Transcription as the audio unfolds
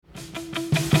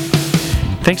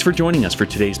Thanks for joining us for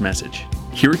today's message.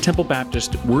 Here at Temple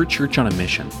Baptist, we're a church on a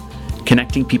mission,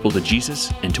 connecting people to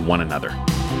Jesus and to one another.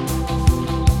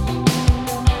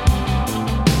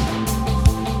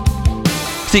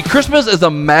 See, Christmas is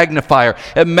a magnifier.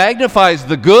 It magnifies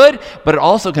the good, but it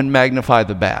also can magnify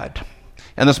the bad.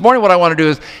 And this morning what I want to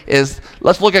do is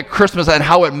let's look at Christmas and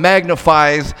how it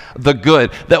magnifies the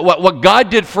good. That what God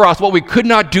did for us, what we could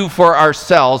not do for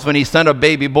ourselves when he sent a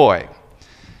baby boy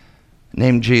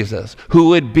named Jesus, who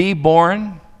would be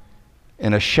born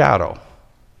in a shadow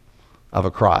of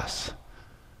a cross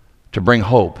to bring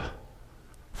hope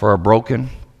for a broken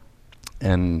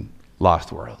and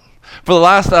lost world. For the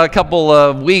last couple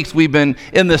of weeks, we've been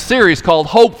in this series called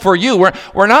Hope for You.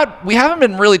 We haven't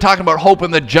been really talking about hope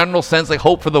in the general sense, like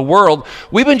hope for the world.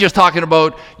 We've been just talking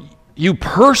about you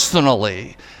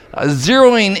personally,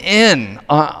 zeroing in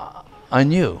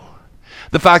on you.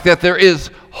 The fact that there is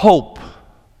hope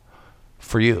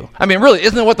for you. I mean, really,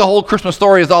 isn't it what the whole Christmas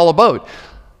story is all about?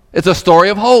 It's a story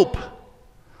of hope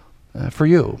for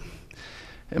you.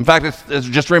 In fact, it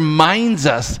just reminds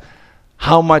us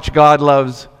how much God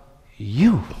loves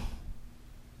you.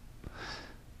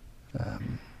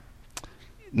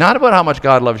 Not about how much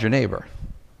God loves your neighbor.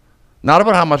 Not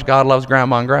about how much God loves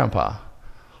grandma and grandpa.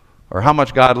 Or how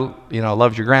much God,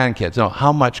 loves your grandkids. No,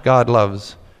 how much God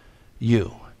loves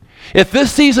you. If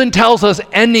this season tells us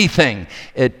anything,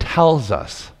 it tells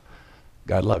us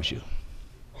God loves you.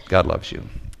 God loves you.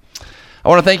 I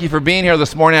want to thank you for being here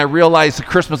this morning. I realize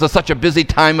Christmas is such a busy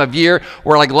time of year.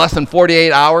 We're like less than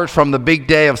 48 hours from the big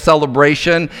day of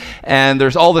celebration, and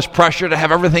there's all this pressure to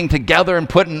have everything together and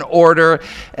put in order.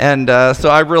 And so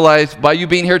I realize by you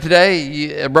being here today,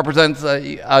 it represents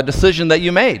a decision that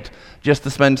you made just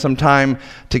to spend some time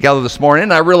together this morning.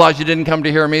 And I realize you didn't come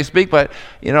to hear me speak, but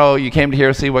you came to hear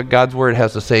to see what God's Word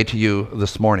has to say to you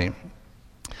this morning.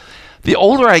 The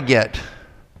older I get,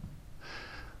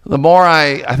 the more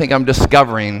I think I'm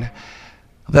discovering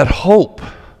that hope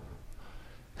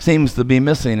seems to be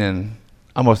missing in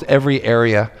almost every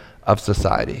area of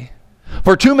society.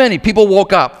 For too many people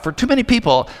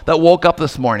that woke up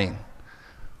this morning,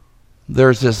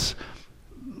 there's this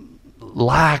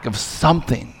lack of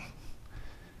something.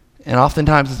 And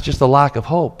oftentimes it's just a lack of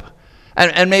hope.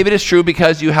 And maybe it's true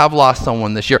because you have lost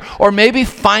someone this year. Or maybe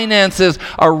finances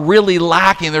are really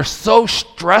lacking. They're so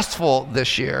stressful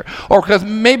this year. Or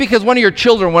because one of your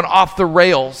children went off the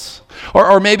rails.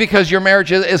 Or maybe because your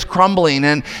marriage is crumbling.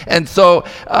 And so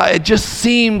it just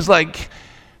seems like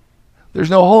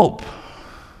there's no hope.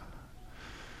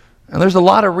 And there's a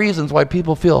lot of reasons why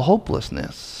people feel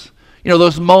hopelessness.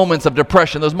 Those moments of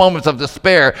depression, those moments of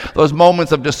despair, those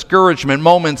moments of discouragement,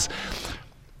 moments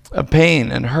of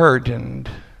pain and hurt, and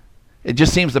it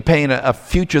just seems to paint a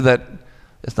future that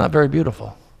is not very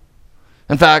beautiful.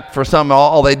 In fact, for some,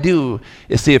 all they do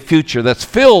is see a future that's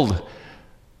filled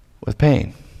with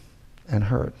pain and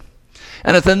hurt.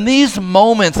 And it's in these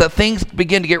moments that things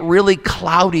begin to get really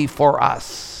cloudy for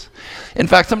us. In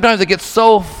fact, sometimes it gets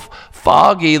so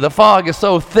foggy, the fog is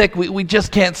so thick, we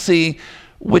just can't see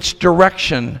which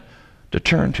direction to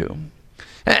turn to.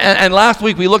 And last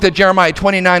week we looked at Jeremiah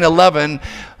 29:11,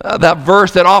 that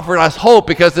verse that offered us hope,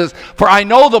 because it's, "For I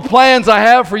know the plans I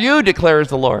have for you, declares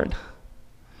the Lord."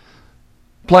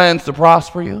 Plans to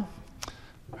prosper you,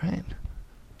 right?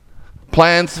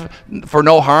 Plans for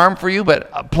no harm for you,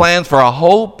 but plans for a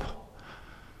hope,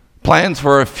 plans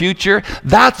for a future.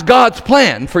 That's God's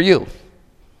plan for you.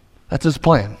 That's his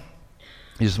plan.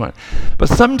 But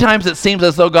sometimes it seems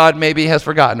as though God maybe has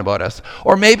forgotten about us.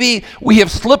 Or maybe we have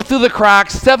slipped through the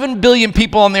cracks, 7 billion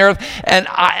people on the earth, and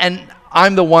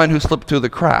I'm the one who slipped through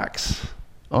the cracks.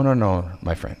 Oh, no,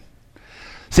 my friend.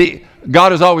 See,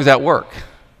 God is always at work.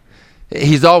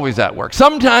 He's always at work.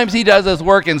 Sometimes he does his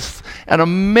work in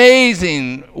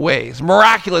amazing ways,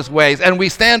 miraculous ways, and we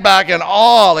stand back in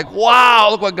awe, like, wow,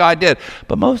 look what God did.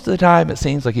 But most of the time, it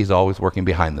seems like he's always working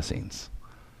behind the scenes.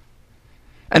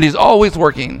 And he's always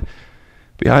working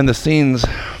behind the scenes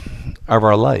of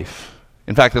our life.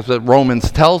 In fact, that's what Romans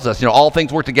tells us. All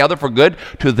things work together for good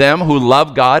to them who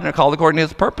love God and are called according to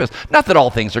his purpose. Not that all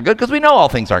things are good, because we know all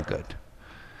things aren't good.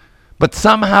 But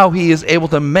somehow he is able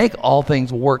to make all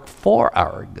things work for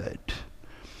our good.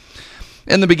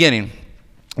 In the beginning,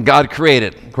 God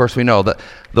created, of course we know,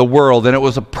 the world, and it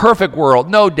was a perfect world.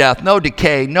 No death, no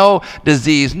decay, no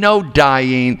disease, no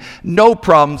dying, no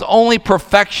problems, only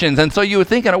perfections. And so you would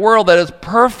think in a world that is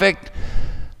perfect,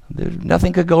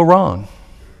 nothing could go wrong.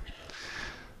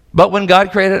 But when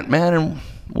God created man and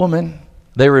woman,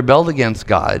 they rebelled against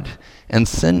God, and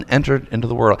sin entered into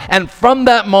the world. And from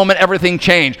that moment, everything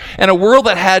changed. And a world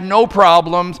that had no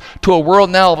problems to a world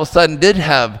now all of a sudden did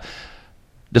have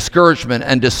discouragement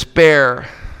and despair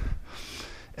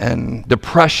and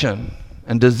depression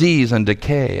and disease and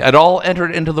decay had all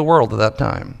entered into the world at that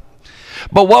time.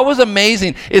 But what was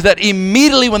amazing is that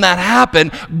immediately when that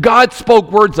happened, God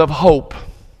spoke words of hope.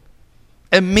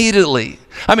 Immediately.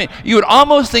 I mean, you would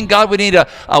almost think God would need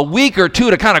a week or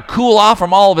two to kind of cool off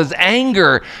from all of his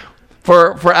anger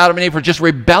for Adam and Eve for just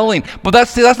rebelling. But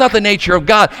that's not the nature of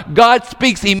God. God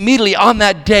speaks immediately on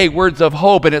that day words of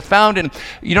hope. And it's found in,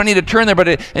 you don't need to turn there, but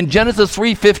in Genesis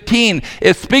 3:15,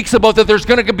 it speaks about that there's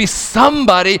going to be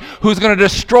somebody who's going to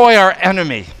destroy our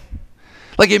enemy.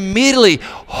 Like immediately,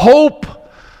 hope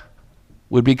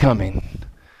would be coming.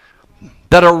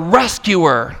 That a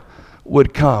rescuer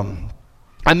would come.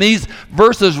 And these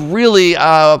verses really,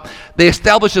 they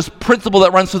establish this principle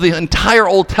that runs through the entire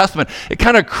Old Testament. It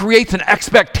kind of creates an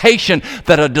expectation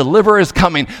that a deliverer is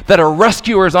coming, that a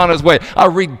rescuer is on his way, a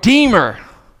redeemer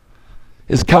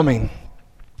is coming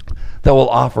that will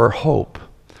offer hope.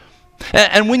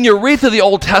 And when you read through the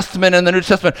Old Testament and the New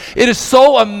Testament, it is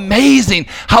so amazing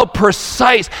how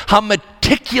precise, how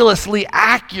meticulously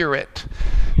accurate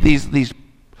these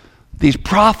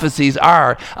prophecies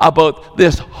are about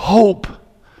this hope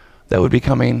that would be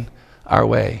coming our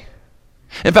way.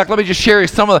 In fact, let me just share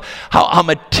some of how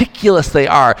meticulous they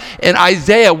are. In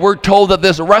Isaiah, we're told that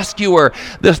this rescuer,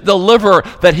 this deliverer,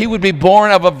 that he would be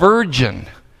born of a virgin.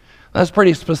 That's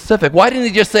pretty specific. Why didn't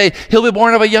he just say he'll be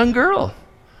born of a young girl?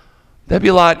 That'd be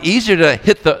a lot easier to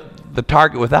hit the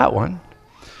target with that one.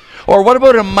 Or what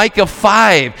about in Micah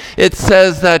 5? It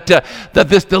says that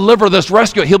this deliverer, this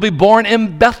rescuer, he'll be born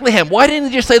in Bethlehem. Why didn't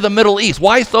he just say the Middle East?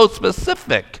 Why so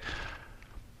specific?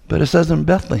 But it says in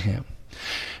Bethlehem.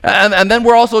 And then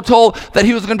we're also told that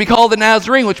he was going to be called the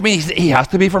Nazarene, which means he has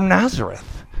to be from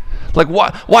Nazareth. Like,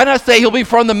 why not say he'll be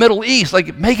from the Middle East?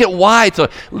 Like, make it wide so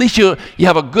at least you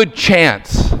have a good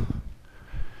chance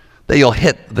that you'll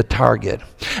hit the target.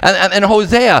 And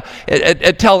Hosea,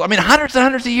 it tells, hundreds and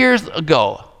hundreds of years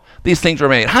ago, these things were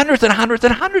made. Hundreds and hundreds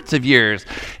and hundreds of years.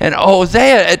 And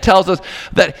Hosea, it tells us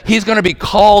that he's going to be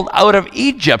called out of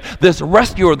Egypt. This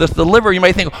rescuer, this deliverer, you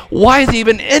might think, why is he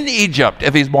even in Egypt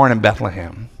if he's born in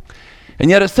Bethlehem? And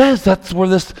yet it says that's where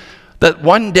that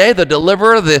one day the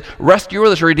deliverer, the rescuer,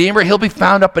 this redeemer, he'll be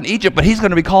found up in Egypt, but he's going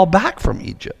to be called back from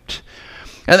Egypt.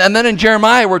 And then in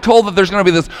Jeremiah, we're told that there's going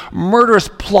to be this murderous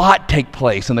plot take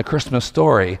place in the Christmas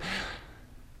story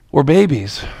where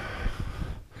babies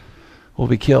will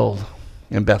be killed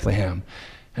in Bethlehem,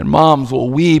 and moms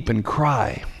will weep and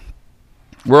cry.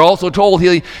 We're also told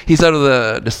he's out of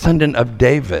the descendant of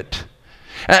David.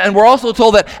 And we're also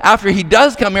told that after he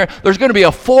does come here, there's going to be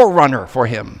a forerunner for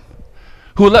him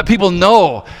who will let people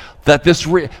know that this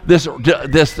redeemer,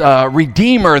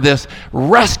 this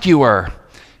rescuer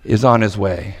is on his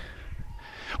way.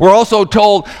 We're also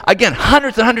told, again,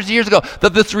 hundreds and hundreds of years ago,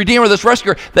 that this redeemer, this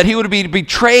rescuer, that he would be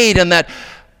betrayed and that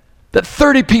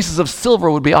 30 pieces of silver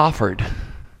would be offered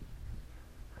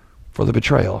for the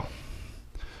betrayal.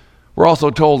 We're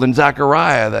also told in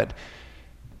Zechariah that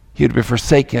he would be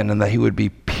forsaken and that he would be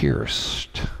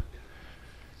pierced.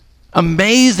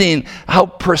 Amazing how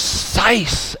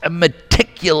precise and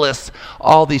meticulous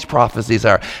all these prophecies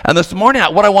are. And this morning,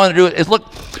 what I want to do is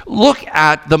look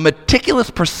at the meticulous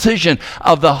precision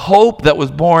of the hope that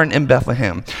was born in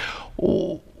Bethlehem.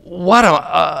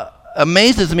 What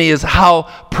amazes me is how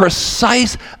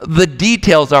precise the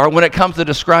details are when it comes to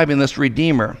describing this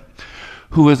Redeemer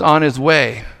who is on his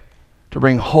way to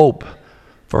bring hope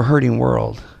for a hurting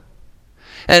world.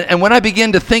 And when I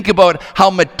begin to think about how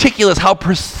meticulous, how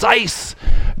precise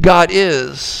God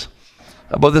is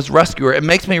about this rescuer, it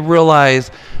makes me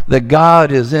realize that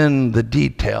God is in the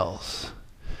details.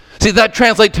 See, that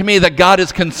translates to me that God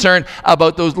is concerned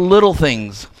about those little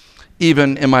things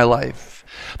even in my life.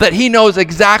 That he knows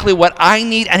exactly what I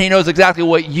need and he knows exactly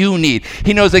what you need.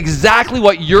 He knows exactly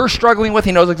what you're struggling with.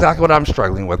 He knows exactly what I'm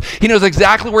struggling with. He knows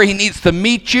exactly where he needs to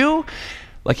meet you,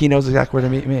 like he knows exactly where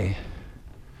to meet me.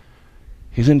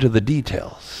 He's into the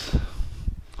details.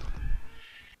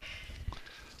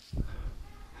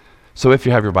 So if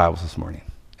you have your Bibles this morning,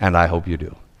 and I hope you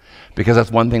do, because that's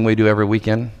one thing we do every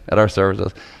weekend at our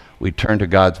services, we turn to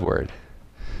God's Word.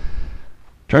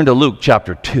 Turn to Luke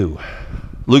chapter 2.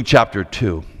 Luke chapter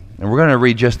 2. And we're going to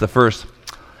read just the first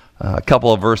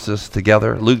couple of verses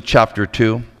together. Luke chapter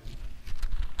 2.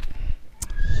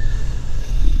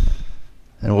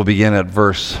 And we'll begin at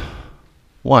verse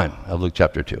 1 of Luke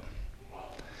chapter 2.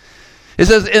 It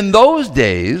says, "In those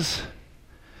days,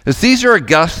 Caesar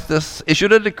Augustus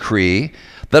issued a decree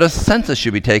that a census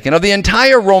should be taken of the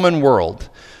entire Roman world.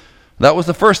 That was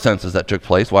the first census that took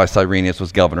place while Cyrenius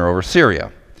was governor over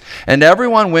Syria. And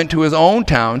everyone went to his own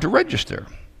town to register.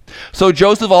 So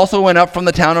Joseph also went up from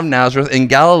the town of Nazareth in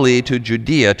Galilee to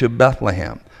Judea, to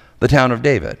Bethlehem, the town of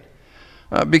David,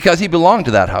 because he belonged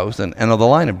to that house and of the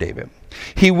line of David.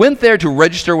 He went there to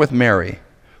register with Mary,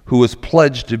 who was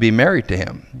pledged to be married to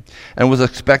him, and was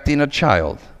expecting a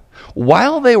child.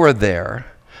 While they were there,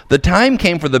 the time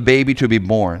came for the baby to be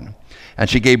born, and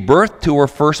she gave birth to her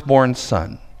firstborn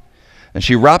son. And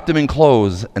she wrapped him in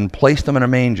clothes and placed him in a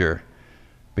manger,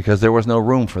 because there was no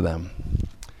room for them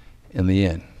in the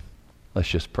inn. Let's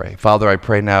just pray. Father, I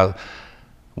pray now,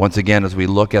 once again, as we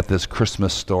look at this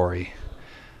Christmas story,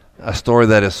 a story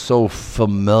that is so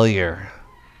familiar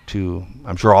to,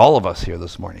 I'm sure, all of us here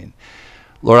this morning.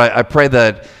 Lord, I pray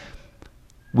that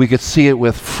we could see it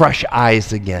with fresh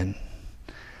eyes again,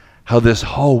 how this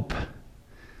hope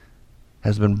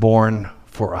has been born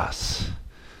for us.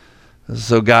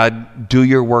 So God, do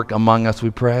your work among us, we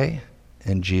pray.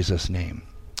 In Jesus' name,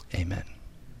 amen.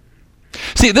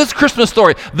 See, this Christmas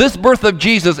story, this birth of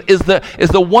Jesus is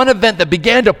the one event that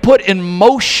began to put in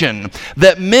motion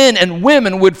that men and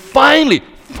women would finally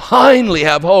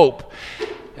have hope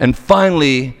and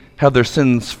finally have their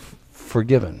sins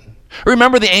forgiven.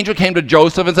 Remember, the angel came to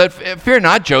Joseph and said, "Fear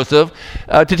not, Joseph,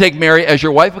 to take Mary as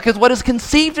your wife, because what is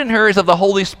conceived in her is of the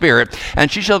Holy Spirit, and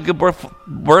she shall give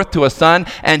birth to a son,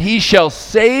 and he shall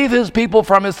save his people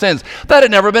from his sins." That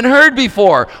had never been heard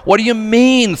before. What do you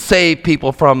mean, save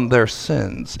people from their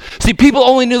sins? See, people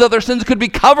only knew that their sins could be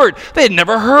covered. They had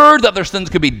never heard that their sins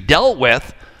could be dealt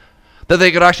with, that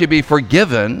they could actually be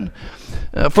forgiven.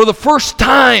 For the first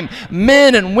time,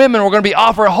 men and women were going to be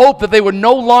offered hope that they would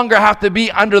no longer have to be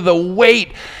under the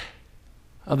weight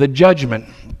of the judgment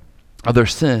of their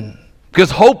sin.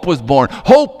 Because hope was born.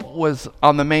 Hope was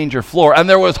on the manger floor, and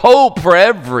there was hope for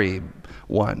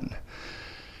everyone.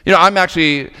 You know, I'm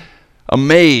actually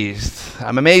amazed.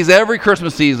 I'm amazed every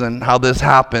Christmas season how this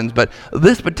happens, but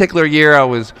this particular year I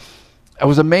was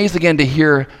amazed again to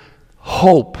hear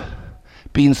hope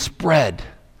being spread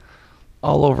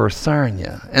all over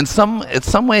Sarnia. And in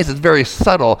some ways it's very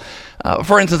subtle.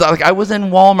 For instance, I was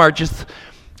in Walmart just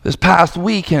this past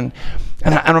week, and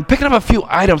I'm picking up a few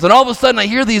items, and all of a sudden I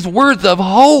hear these words of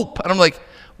hope, and I'm like,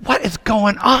 what is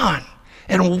going on?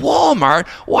 In Walmart,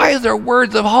 why is there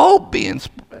words of hope being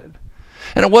spread?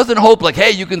 And it wasn't hope like,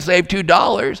 hey, you can save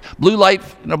 $2,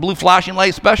 blue flashing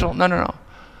light special. No.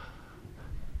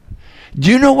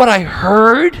 Do you know what I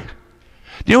heard?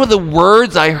 Do you know what the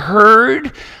words I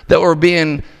heard that were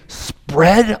being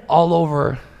spread all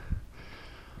over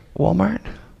Walmart?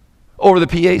 Over the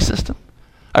PA system?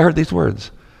 I heard these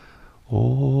words.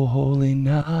 "Oh, holy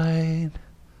night,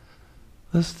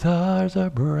 the stars are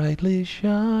brightly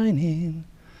shining.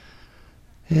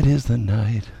 It is the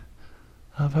night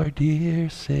of our dear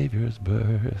Savior's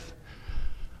birth."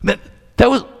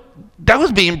 That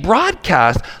was being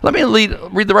broadcast. Let me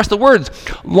read the rest of the words.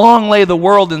 "Long lay the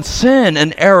world in sin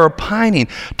and error pining,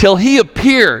 till he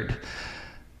appeared,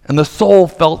 and the soul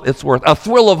felt its worth. A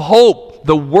thrill of hope,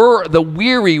 the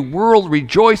weary world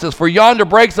rejoices, for yonder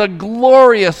breaks a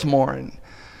glorious morn.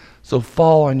 So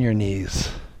fall on your knees.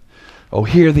 Oh,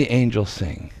 hear the angels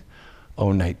sing,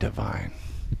 O night divine."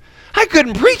 I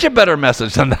couldn't preach a better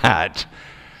message than that.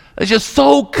 It's just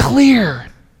so clear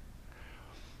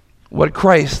what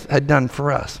Christ had done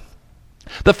for us.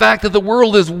 The fact that the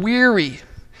world is weary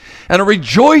and it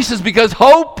rejoices because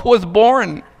hope was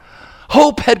born.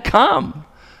 Hope had come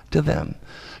to them.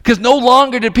 Because no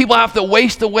longer did people have to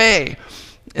waste away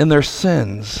in their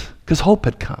sins, because hope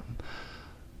had come.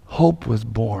 Hope was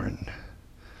born.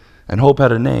 And hope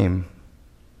had a name.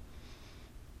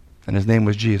 And his name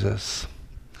was Jesus.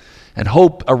 And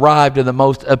hope arrived in the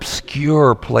most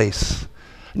obscure place.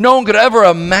 No one could ever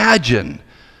imagine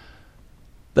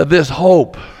that this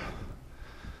hope,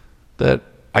 that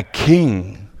a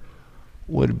king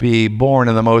would be born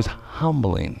in the most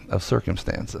humbling of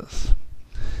circumstances.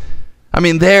 I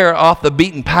mean, there off the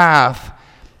beaten path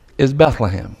is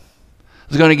Bethlehem.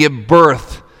 It's going to give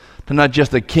birth to not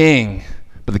just a king,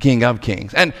 but the King of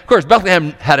Kings. And of course,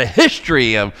 Bethlehem had a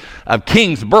history of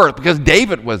king's birth because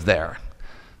David was there.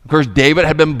 Of course, David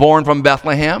had been born from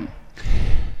Bethlehem.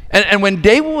 And when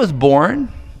David was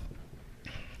born,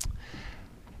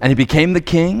 and he became the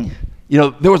king,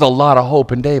 there was a lot of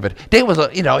hope in David. David was,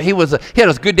 he had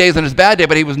his good days and his bad days,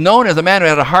 but he was known as a man who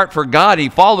had a heart for God. He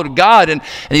followed God, and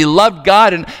he loved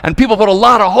God, and people put a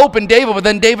lot of hope in David, but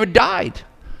then David died.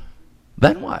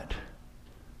 Then what?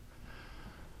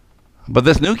 But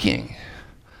this new king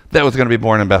that was going to be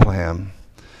born in Bethlehem,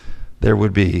 there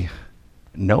would be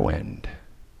no end.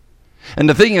 And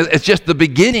the thing is, it's just the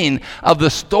beginning of the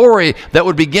story that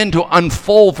would begin to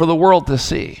unfold for the world to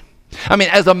see. I mean,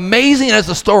 as amazing as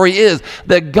the story is,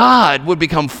 that God would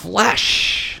become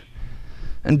flesh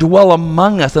and dwell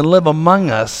among us and live among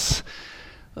us,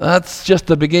 that's just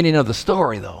the beginning of the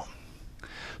story, though.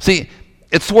 See,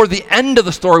 it's toward the end of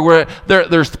the story where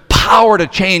there's power to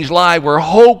change lives, where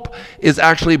hope is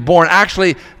actually born,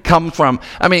 actually comes from.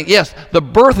 I mean, yes, the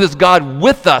birth is God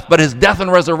with us, but his death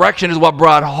and resurrection is what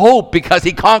brought hope, because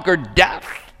he conquered death.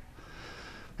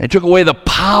 And took away the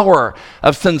power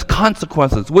of sin's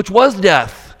consequences, which was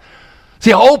death.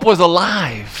 See, hope was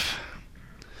alive.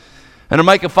 And in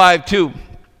Micah 5:2,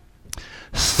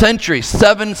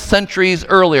 7 centuries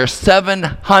earlier,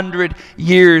 700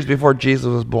 years before Jesus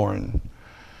was born,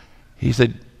 he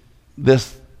said,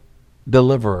 this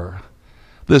deliverer,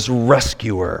 this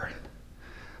rescuer,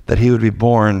 that he would be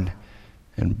born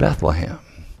in Bethlehem.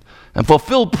 And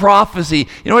fulfilled prophecy,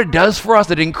 you know what it does for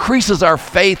us? It increases our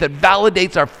faith. It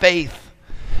validates our faith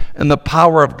in the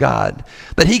power of God,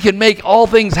 that he can make all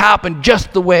things happen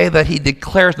just the way that he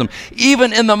declares them,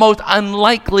 even in the most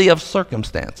unlikely of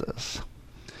circumstances.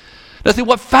 Now see,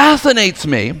 what fascinates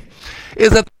me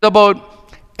is that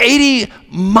about 80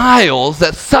 miles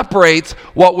that separates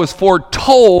what was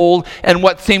foretold and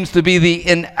what seems to be the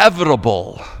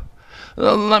inevitable.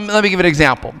 Let me give an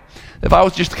example. If I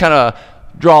was just to kind of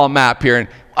draw a map here, and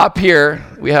up here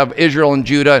we have Israel and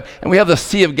Judah, and we have the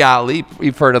Sea of Galilee.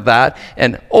 You've heard of that.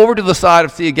 And over to the side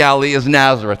of Sea of Galilee is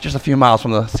Nazareth, just a few miles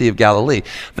from the Sea of Galilee.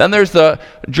 Then there's the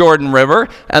Jordan River,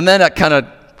 and then it kind of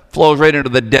flows right into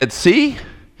the Dead Sea.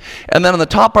 And then on the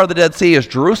top part of the Dead Sea is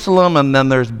Jerusalem, and then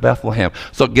there's Bethlehem.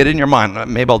 So get in your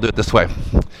mind. Maybe I'll do it this way.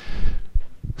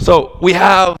 So we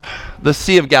have the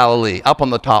Sea of Galilee up on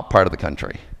the top part of the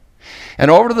country. And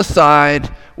over to the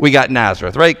side, we got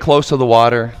Nazareth, right close to the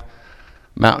water,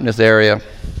 mountainous area.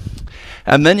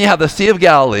 And then you have the Sea of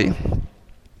Galilee.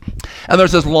 And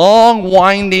there's this long,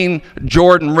 winding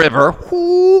Jordan River.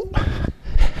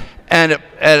 And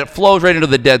it flows right into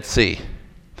the Dead Sea.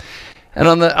 And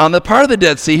on the part of the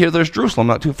Dead Sea here, there's Jerusalem,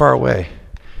 not too far away.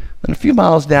 Then a few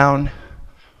miles down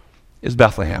is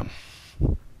Bethlehem.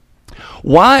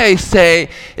 Why I say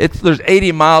there's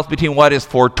 80 miles between what is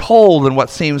foretold and what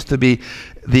seems to be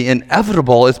the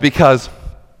inevitable is because,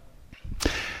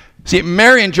 see,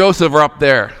 Mary and Joseph are up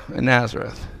there in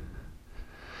Nazareth.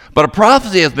 But a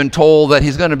prophecy has been told that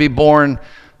he's going to be born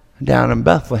down in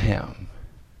Bethlehem.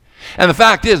 And the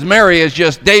fact is, Mary is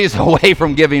just days away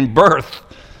from giving birth.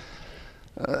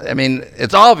 I mean,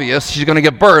 it's obvious she's going to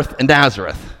give birth in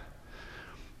Nazareth,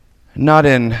 not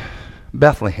in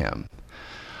Bethlehem.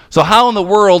 So how in the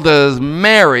world does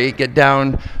Mary get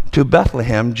down to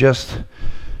Bethlehem just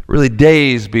really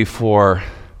days before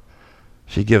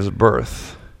she gives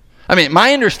birth? I mean,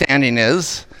 my understanding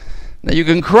is, now you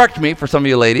can correct me for some of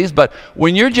you ladies, but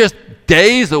when you're just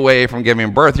days away from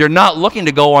giving birth, you're not looking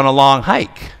to go on a long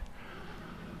hike.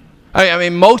 I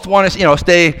mean, most want to,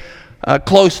 stay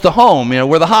close to home,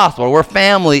 where the hospital, where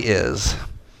family is.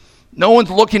 No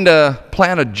one's looking to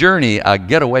plan a journey, a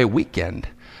getaway weekend,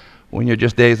 when you're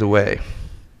just days away.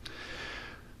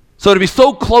 So to be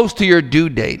so close to your due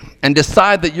date and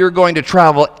decide that you're going to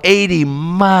travel 80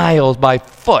 miles by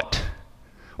foot,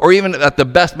 or even at the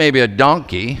best maybe a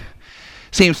donkey,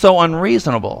 seems so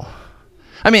unreasonable.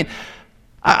 I mean,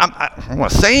 I don't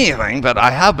want to say anything, but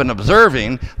I have been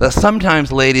observing that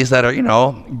sometimes ladies that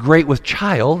are, great with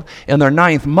child in their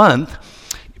 9th month,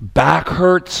 back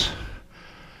hurts,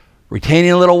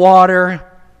 retaining a little water,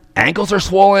 ankles are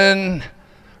swollen,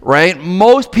 right?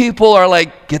 Most people are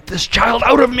like, get this child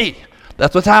out of me.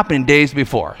 That's what's happening days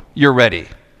before you're ready.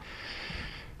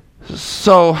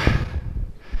 So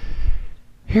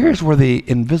here's where the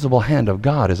invisible hand of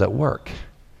God is at work.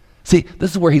 See, this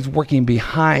is where he's working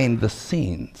behind the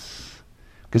scenes,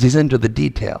 because he's into the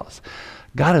details.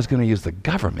 God is going to use the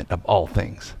government of all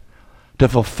things to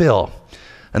fulfill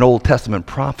an Old Testament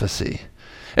prophecy.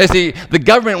 And see, the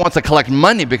government wants to collect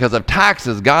money because of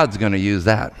taxes. God's going to use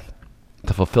that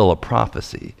to fulfill a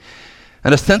prophecy.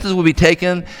 And a census will be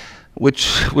taken,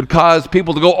 which would cause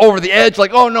people to go over the edge,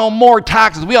 like, oh no, more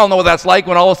taxes. We all know what that's like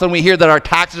when all of a sudden we hear that our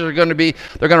taxes they're going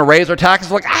to raise our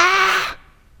taxes. We're like, ah!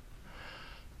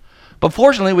 But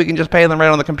fortunately, we can just pay them right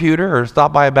on the computer or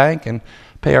stop by a bank and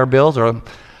pay our bills, or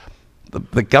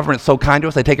the government's so kind to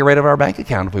us, they take it right out of our bank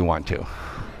account if we want to.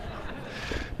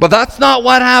 But that's not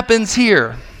what happens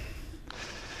here.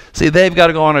 See, they've got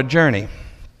to go on a journey.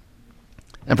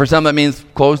 And for some, that means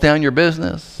close down your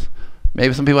business.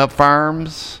 Maybe some people have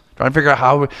farms, trying to figure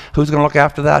out who's going to look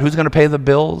after that, who's going to pay the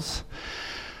bills.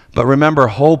 But remember,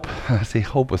 hope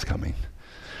was coming.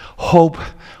 Hope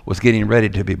was getting ready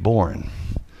to be born.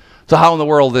 So how in the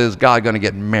world is God going to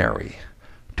get Mary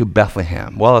to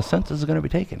Bethlehem. Well, a census is going to be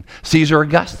taken. Caesar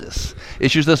Augustus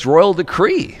issues this royal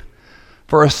decree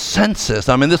for a census.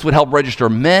 I mean, this would help register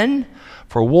men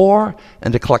for war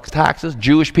and to collect taxes.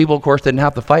 Jewish people, of course, didn't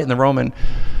have to fight in the Roman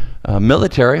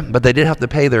military, but they did have to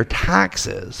pay their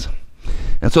taxes.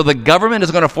 And so the government is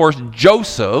going to force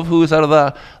Joseph, who is out of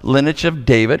the lineage of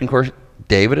David. And of course,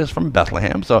 David is from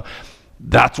Bethlehem, so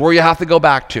that's where you have to go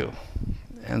back to.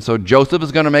 And so Joseph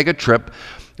is going to make a trip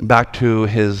back to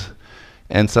his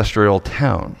ancestral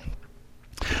town.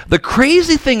 The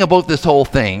crazy thing about this whole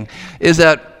thing is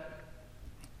that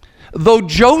though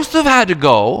Joseph had to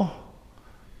go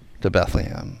to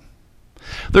Bethlehem,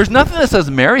 there's nothing that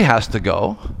says Mary has to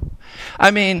go.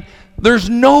 I mean, there's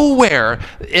nowhere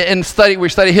we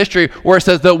study history where it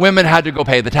says that women had to go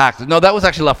pay the taxes. No, that was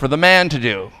actually left for the man to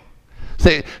do.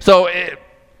 See, so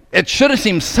it should have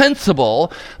seemed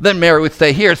sensible that Mary would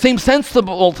stay here. It seems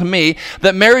sensible to me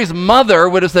that Mary's mother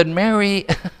would have said, Mary,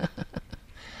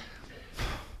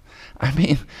 I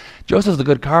mean, Joseph's a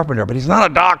good carpenter, but he's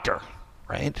not a doctor,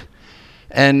 right?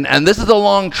 And this is a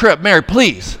long trip. Mary,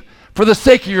 please, for the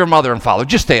sake of your mother and father,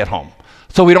 just stay at home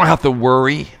so we don't have to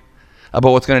worry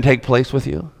about what's going to take place with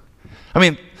you. I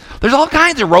mean, there's all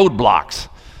kinds of roadblocks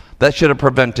that should have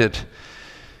prevented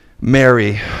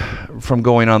Mary from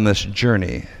going on this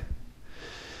journey.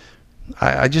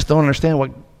 I just don't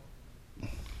understand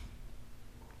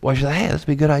why she said, hey, this would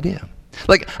be a good idea.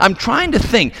 Like, I'm trying to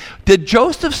think, did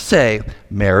Joseph say,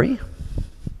 Mary,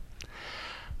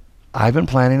 I've been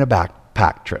planning a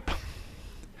backpack trip.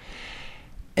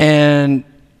 And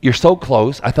you're so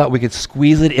close, I thought we could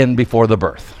squeeze it in before the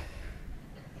birth.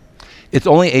 It's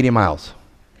only 80 miles.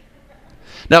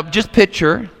 Now, just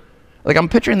picture, like I'm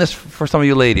picturing this for some of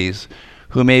you ladies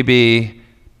who may be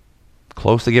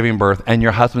close to giving birth, and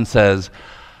your husband says,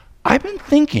 I've been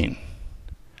thinking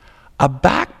a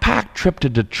backpack trip to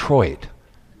Detroit,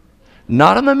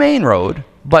 not on the main road,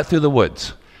 but through the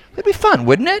woods. It'd be fun,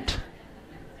 wouldn't it?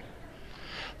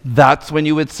 That's when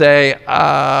you would say,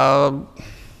 I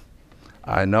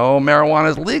know marijuana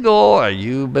is legal. Are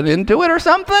you been into it or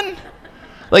something?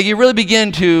 Like you really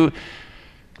begin to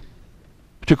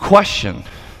question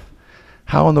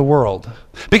how in the world.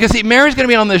 Because see, Mary's going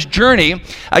to be on this journey,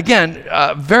 again,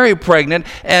 very pregnant,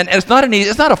 and it's not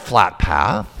a flat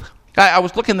path. I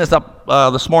was looking this up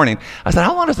this morning. I said,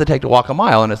 how long does it take to walk a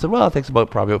mile? And I said, well, it takes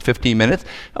probably about 15 minutes,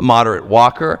 a moderate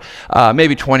walker,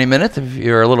 maybe 20 minutes if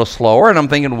you're a little slower. And I'm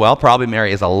thinking, well, probably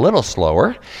Mary is a little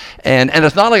slower. And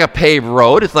it's not like a paved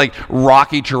road. It's like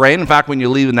rocky terrain. In fact, when you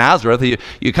leave Nazareth,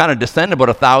 you kind of descend about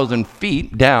 1,000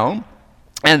 feet down.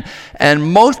 And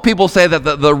most people say that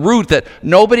the route that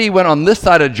nobody went on this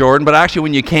side of Jordan, but actually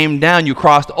when you came down, you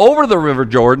crossed over the river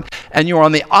Jordan, and you were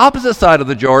on the opposite side of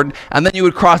the Jordan, and then you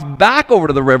would cross back over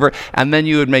to the river, and then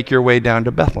you would make your way down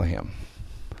to Bethlehem.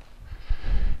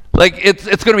 Like, it's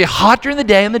going to be hot during the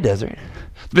day in the desert.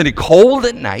 It's going to be cold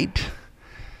at night.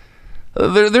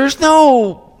 There's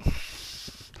no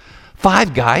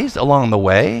Five Guys along the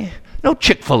way, no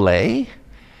Chick-fil-A,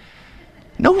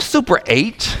 no Super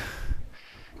 8.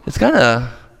 It's kind of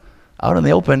out in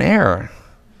the open air.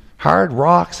 Hard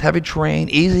rocks, heavy terrain,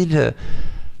 easy to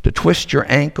twist your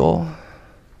ankle.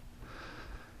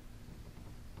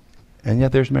 And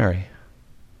yet there's Mary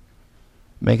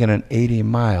making an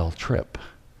 80-mile trip.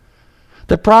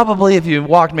 That probably if you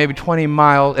walked maybe 20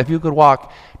 miles, if you could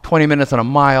walk 20 minutes on a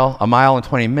mile and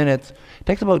 20 minutes, it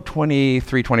takes about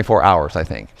 23, 24 hours, I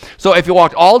think. So if you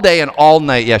walked all day and all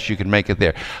night, yes, you could make it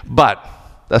there. But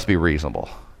let's be reasonable.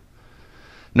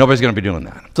 Nobody's going to be doing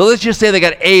that. So let's just say they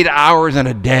got 8 hours in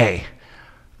a day.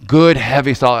 Good,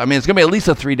 heavy, solid. I mean, it's going to be at least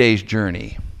a 3 days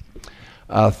journey.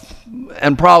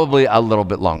 And probably a little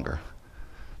bit longer,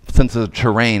 since the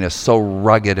terrain is so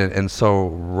rugged and so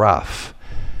rough.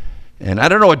 And I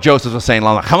don't know what Joseph was saying.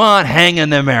 Come on, hang in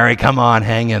there, Mary. Come on,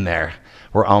 hang in there.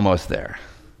 We're almost there.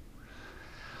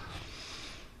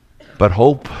 But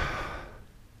hope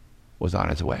was on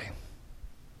its way.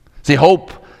 See,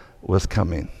 hope was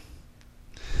coming.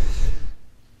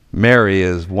 Mary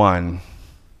is one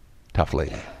tough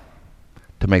lady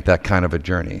to make that kind of a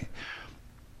journey.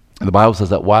 And the Bible says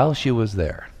that while she was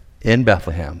there in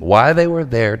Bethlehem, while they were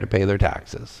there to pay their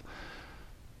taxes,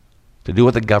 to do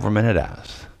what the government had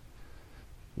asked,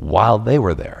 while they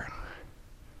were there,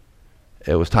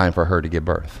 it was time for her to give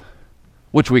birth,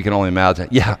 which we can only imagine.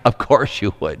 Yeah, of course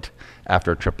you would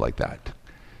after a trip like that.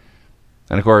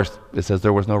 And of course, it says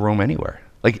there was no room anywhere.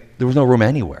 Like, there was no room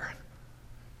anywhere.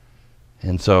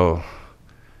 And so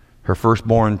her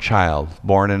firstborn child,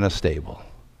 born in a stable,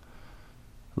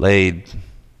 laid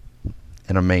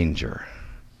in a manger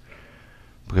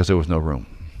because there was no room.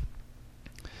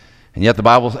 And yet the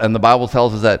Bible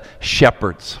tells us that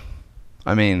shepherds,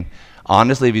 I mean,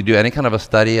 honestly, if you do any kind of a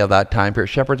study of that time period,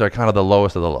 shepherds are kind of the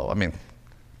lowest of the low. I mean,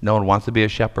 no one wants to be a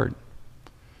shepherd.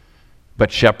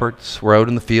 But shepherds were out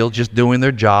in the field just doing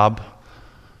their job,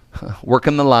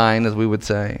 working the line, as we would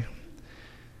say.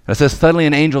 And it says, suddenly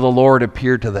an angel of the Lord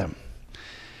appeared to them.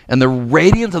 And the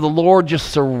radiance of the Lord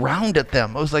just surrounded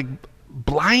them. It was like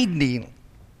blinding.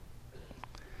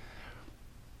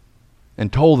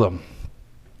 And told them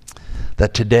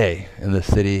that today in the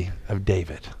city of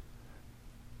David,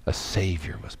 a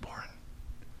Savior was born.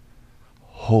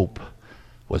 Hope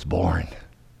was born.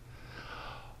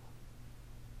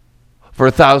 For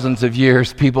thousands of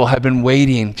years, people have been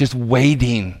waiting, just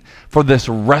waiting for this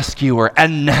rescuer.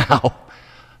 And now,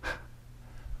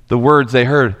 the words they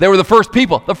heard, they were the first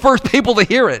people to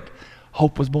hear it.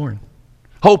 Hope was born.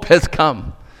 Hope has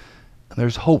come. And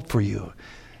there's hope for you.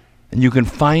 And you can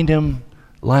find him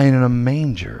lying in a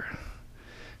manger.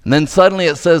 And then suddenly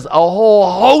it says a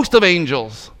whole host of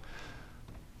angels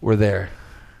were there,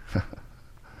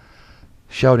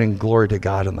 shouting glory to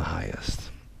God in the highest,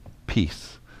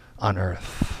 peace on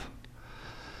earth.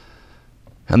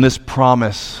 And this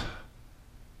promise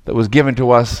that was given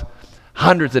to us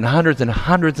hundreds and hundreds and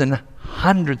hundreds and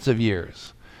hundreds of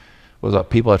years was what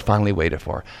people had finally waited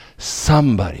for.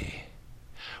 Somebody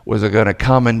was going to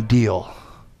come and deal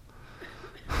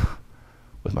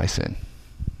with my sin.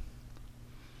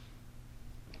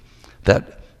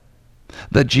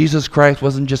 That Jesus Christ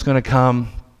wasn't just going to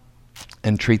come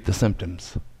and treat the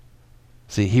symptoms.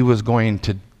 See, he was going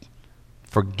to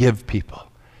forgive people.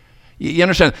 You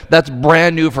understand? That's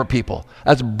brand new for people.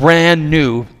 That's brand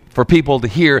new for people to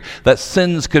hear that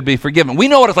sins could be forgiven. We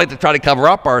know what it's like to try to cover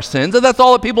up our sins, and that's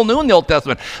all that people knew in the Old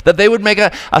Testament, that they would make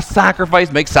a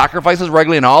sacrifice, make sacrifices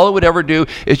regularly, and all it would ever do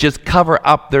is just cover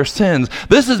up their sins.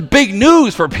 This is big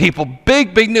news for people.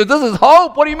 Big news. This is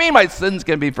hope. What do you mean my sins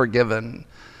can be forgiven?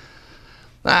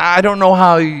 I don't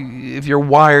know if you're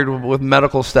wired with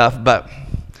medical stuff, but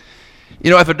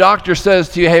if a doctor says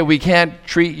to you, hey, we can't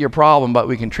treat your problem, but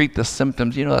we can treat the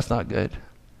symptoms, that's not good.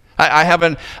 I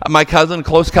have my cousin,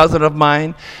 close cousin of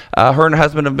mine, her and her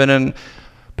husband have been in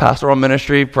pastoral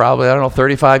ministry probably,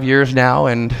 35 years now,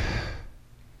 and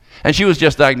she was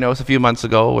just diagnosed a few months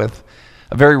ago with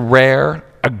a very rare,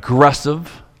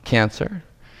 aggressive cancer.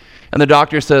 And the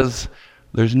doctor says,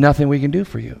 there's nothing we can do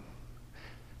for you.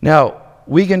 Now,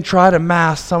 we can try to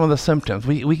mask some of the symptoms.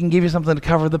 We can give you something to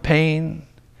cover the pain.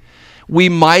 We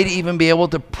might even be able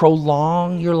to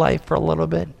prolong your life for a little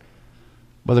bit,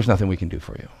 but there's nothing we can do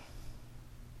for you.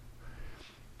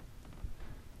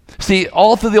 See,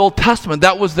 all through the Old Testament,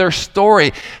 that was their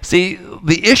story. See,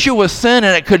 the issue was sin,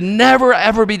 and it could never,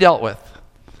 ever be dealt with.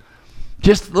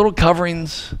 Just little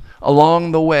coverings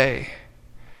along the way.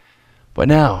 But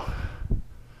now,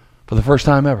 for the first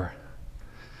time ever,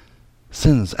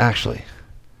 sins actually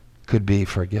could be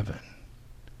forgiven.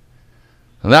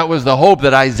 And that was the hope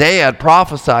that Isaiah had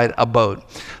prophesied about,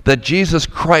 that Jesus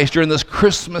Christ during this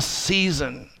Christmas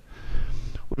season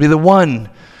would be the one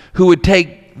who would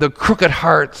take the crooked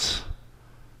hearts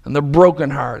and the broken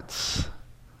hearts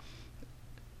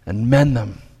and mend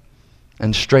them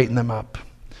and straighten them up.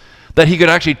 That he could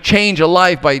actually change a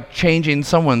life by changing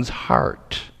someone's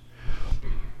heart.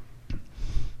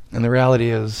 And the reality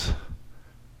is,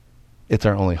 it's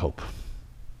our only hope.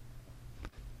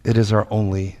 It is our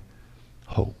only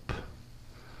hope.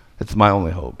 It's my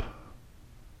only hope.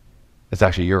 It's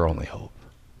actually your only hope.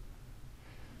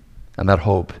 And that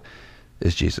hope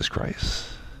is Jesus Christ.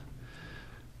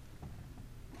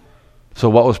 So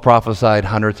what was prophesied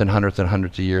hundreds and hundreds and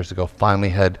hundreds of years ago finally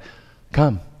had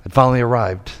come. It finally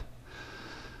arrived.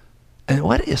 And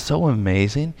what is so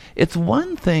amazing, it's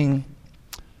one thing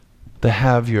to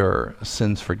have your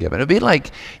sins forgiven. It'd be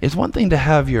like, it's one thing to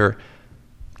have your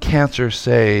cancer,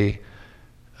 say,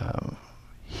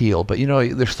 healed. But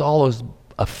there's all those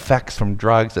effects from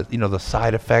drugs, that the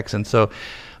side effects. And so,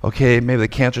 okay, maybe the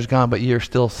cancer's gone, but you're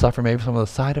still suffering maybe some of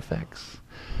the side effects.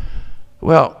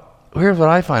 Well, here's what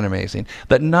I find amazing,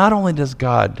 that not only does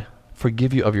God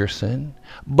forgive you of your sin,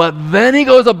 but then he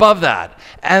goes above that.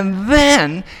 And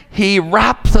then he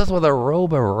wraps us with a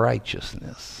robe of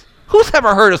righteousness. Who's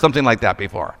ever heard of something like that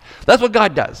before? That's what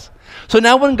God does. So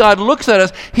now when God looks at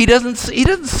us, he doesn't see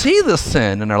the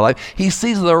sin in our life. He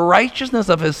sees the righteousness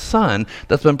of his Son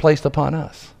that's been placed upon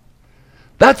us.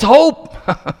 That's hope.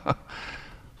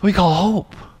 We call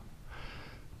hope.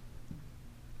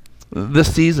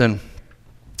 This season,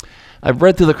 I've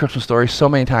read through the Christmas story so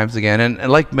many times again,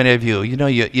 and like many of you,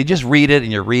 you just read it,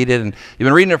 and you've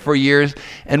been reading it for years,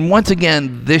 and once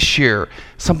again this year,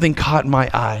 something caught my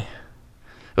eye.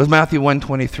 It was Matthew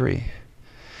 1:23.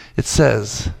 It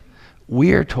says,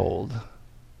 we are told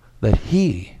that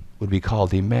he would be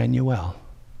called Emmanuel,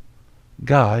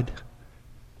 God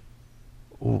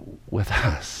with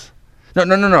us. No.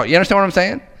 You understand what I'm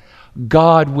saying?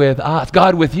 God with us.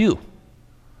 God with you.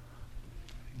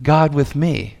 God with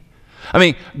me. I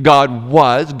mean, God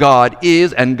was, God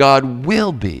is, and God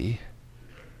will be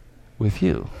with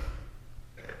you.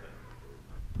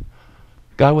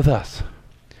 God with us.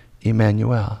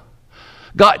 Emmanuel.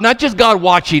 God, not just God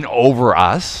watching over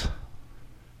us.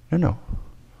 No.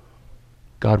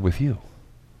 God with you.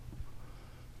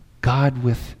 God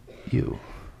with you.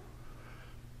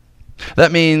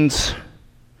 That means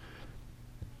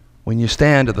when you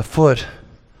stand at the foot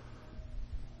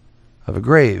of a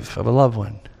grave of a loved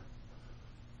one,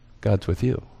 God's with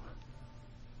you.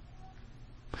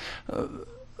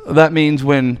 That means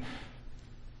when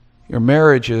your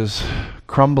marriage is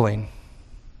crumbling,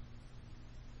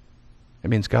 it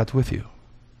means God's with you.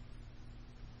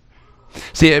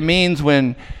 See, it means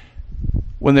when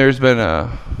there's been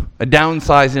a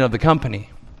downsizing of the company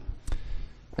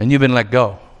and you've been let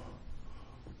go,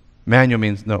 Emmanuel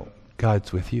means no,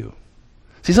 God's with you.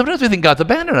 See, sometimes we think God's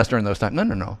abandoned us during those times.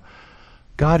 No.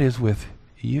 God is with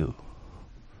you.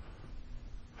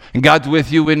 And God's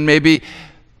with you when maybe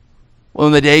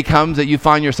when the day comes that you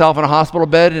find yourself in a hospital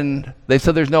bed and they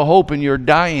said there's no hope and you're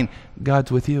dying,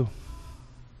 God's with you.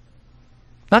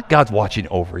 Not God's watching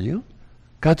over you.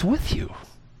 God's with you.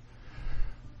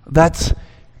 That's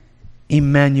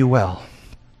Emmanuel.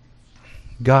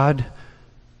 God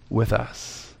with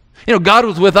us. You know, God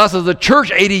was with us as a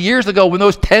church 80 years ago when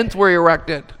those tents were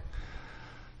erected.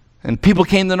 And people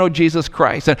came to know Jesus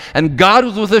Christ. And God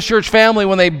was with this church family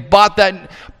when they bought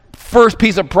that first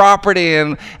piece of property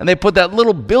and they put that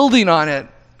little building on it.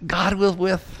 God was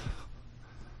with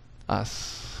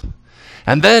us.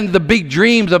 And then the big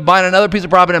dreams of buying another piece of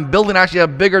property and building actually a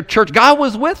bigger church. God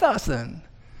was with us then.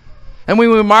 And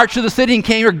when we marched to the city and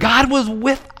came here, God was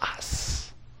with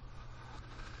us.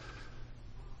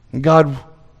 And God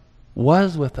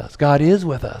was with us. God is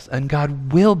with us. And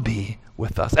God will be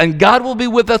with us. And God will be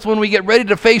with us when we get ready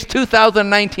to face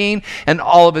 2019 and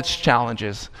all of its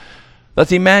challenges.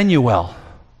 That's Emmanuel.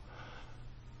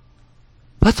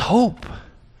 Let's hope.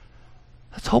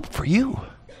 Let's hope for you.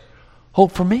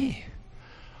 Hope for me.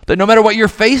 That no matter what you're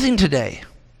facing today,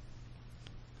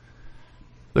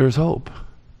 there's hope.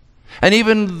 And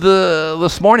even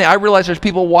this morning, I realize there's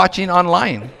people watching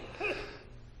online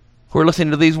who are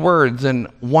listening to these words and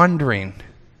wondering,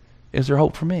 is there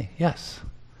hope for me? Yes,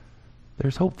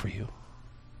 there's hope for you.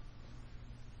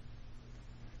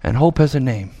 And hope has a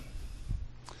name,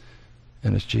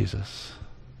 and it's Jesus.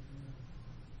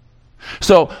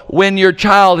 So when your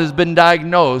child has been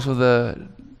diagnosed with a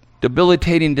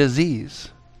debilitating disease,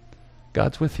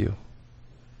 God's with you.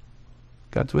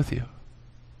 God's with you.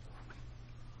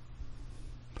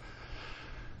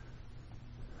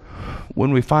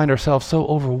 When we find ourselves so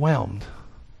overwhelmed,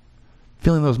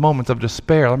 feeling those moments of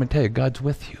despair, let me tell you, God's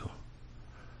with you.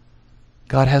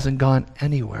 God hasn't gone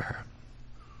anywhere.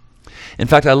 In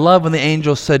fact, I love when the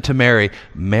angel said to Mary,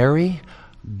 Mary,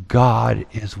 God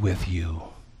is with you.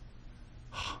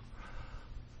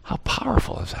 How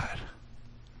powerful is that?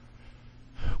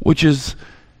 Which is,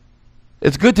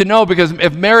 it's good to know, because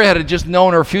if Mary had just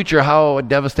known her future, how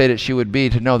devastated she would be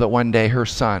to know that one day her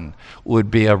son would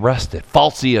be arrested,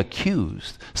 falsely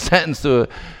accused, sentenced to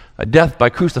a death by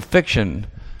crucifixion,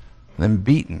 and then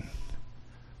beaten.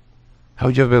 How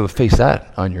would you ever be able to face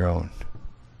that on your own?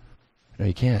 No,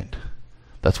 you can't.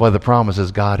 That's why the promise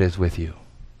is God is with you.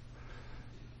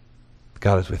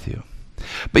 God is with you.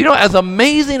 But you know, as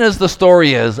amazing as the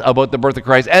story is about the birth of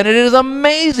Christ, and it is an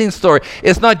amazing story,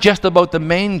 it's not just about the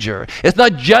manger. It's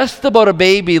not just about a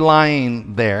baby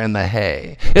lying there in the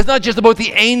hay. It's not just about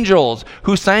the angels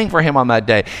who sang for him on that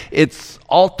day. It's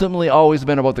ultimately always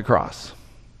been about the cross.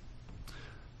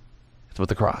 It's about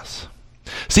the cross.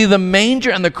 See, the manger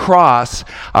and the cross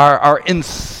are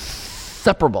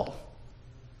inseparable.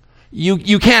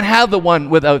 You can't have the one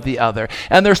without the other.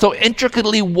 And they're so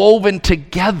intricately woven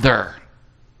together.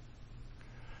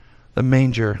 The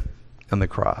manger and the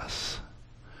cross.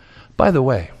 By the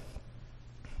way,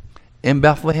 in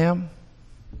Bethlehem,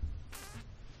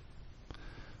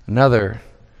 another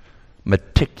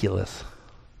meticulous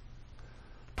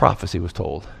prophecy was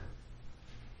told.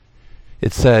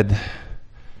 It said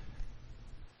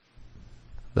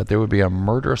that there would be a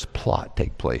murderous plot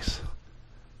take place.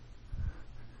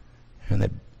 And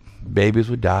that babies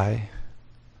would die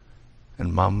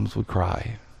and moms would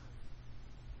cry.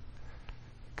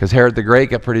 Because Herod the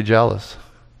Great got pretty jealous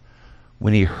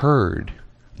when he heard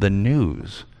the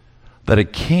news that a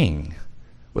king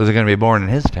Was it going to be born in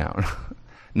his town?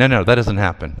 No, that doesn't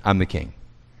happen. I'm the king.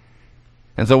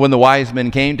 And so when the wise men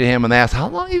came to him and they asked, how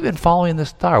long have you been following this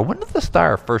star? When did the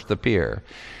star first appear?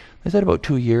 They said about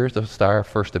 2 years the star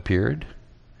first appeared.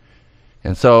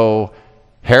 And so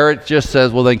Herod just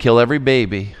says, well, then kill every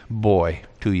baby boy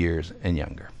 2 years and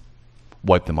younger.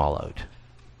 Wipe them all out.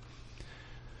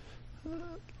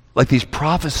 Like these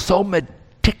prophets, so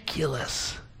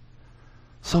meticulous,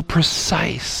 so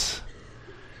precise,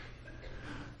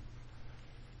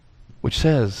 which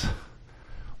says,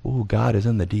 ooh, God is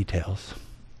in the details.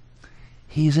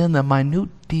 He's in the minute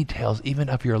details even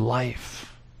of your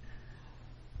life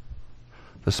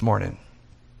this morning.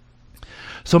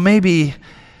 So maybe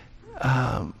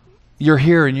you're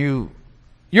here and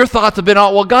your thoughts have been,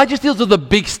 oh, well, God just deals with the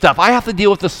big stuff. I have to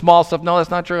deal with the small stuff. No, that's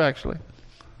not true, actually.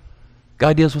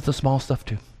 God deals with the small stuff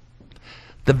too.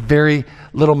 The very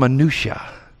little minutia.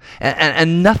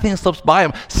 And nothing slips by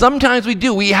him. Sometimes we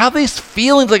do. We have these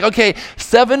feelings like, okay,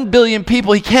 7 billion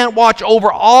people, he can't watch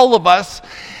over all of us.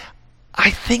 I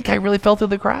think I really fell through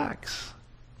the cracks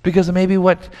because of maybe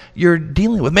what you're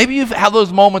dealing with. Maybe you've had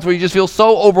those moments where you just feel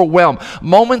so overwhelmed,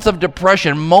 moments of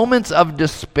depression, moments of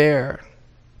despair.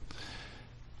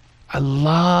 I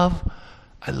love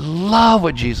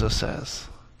what Jesus says.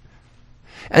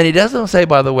 And he doesn't say,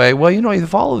 by the way, well, you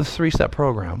follow this 3-step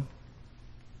program,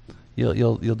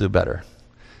 you'll do better.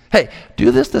 Hey,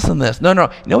 do this, and this. No. You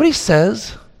know what he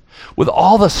says? With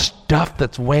all the stuff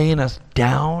that's weighing us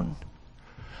down,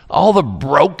 all the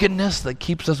brokenness that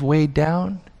keeps us weighed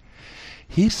down,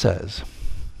 he says,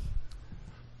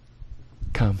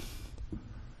 come,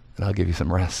 and I'll give you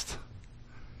some rest.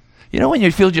 You know when you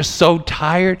feel just so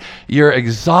tired, you're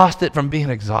exhausted from being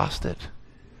exhausted?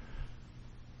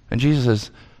 And Jesus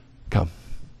says, come,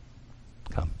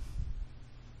 and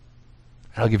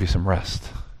I'll give you some rest.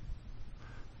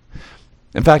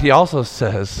 In fact, he also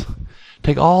says,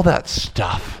 take all that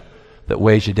stuff that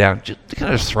weighs you down, just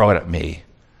kind of throw it at me.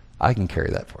 I can carry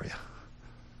that for you.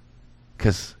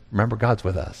 Because remember, God's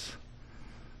with us.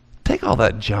 Take all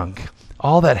that junk,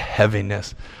 all that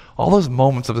heaviness, all those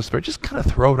moments of despair, just kind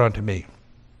of throw it onto me.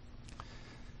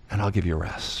 And I'll give you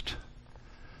rest.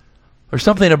 There's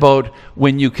something about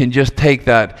when you can just take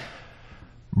that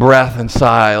breath and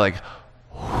sigh, like,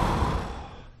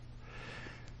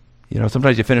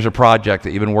 sometimes you finish a project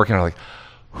that you've been working on, like,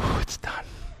 it's done.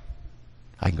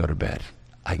 I can go to bed.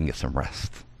 I can get some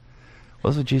rest.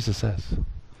 Well, that's what Jesus says.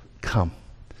 Come,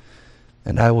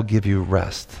 and I will give you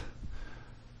rest.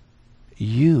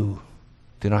 You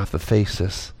do not have to face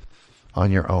this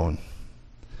on your own.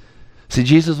 See,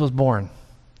 Jesus was born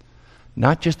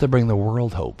not just to bring the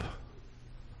world hope,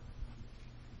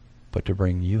 but to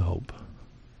bring you hope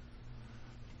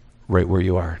right where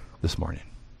you are this morning.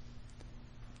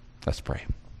 Let's pray.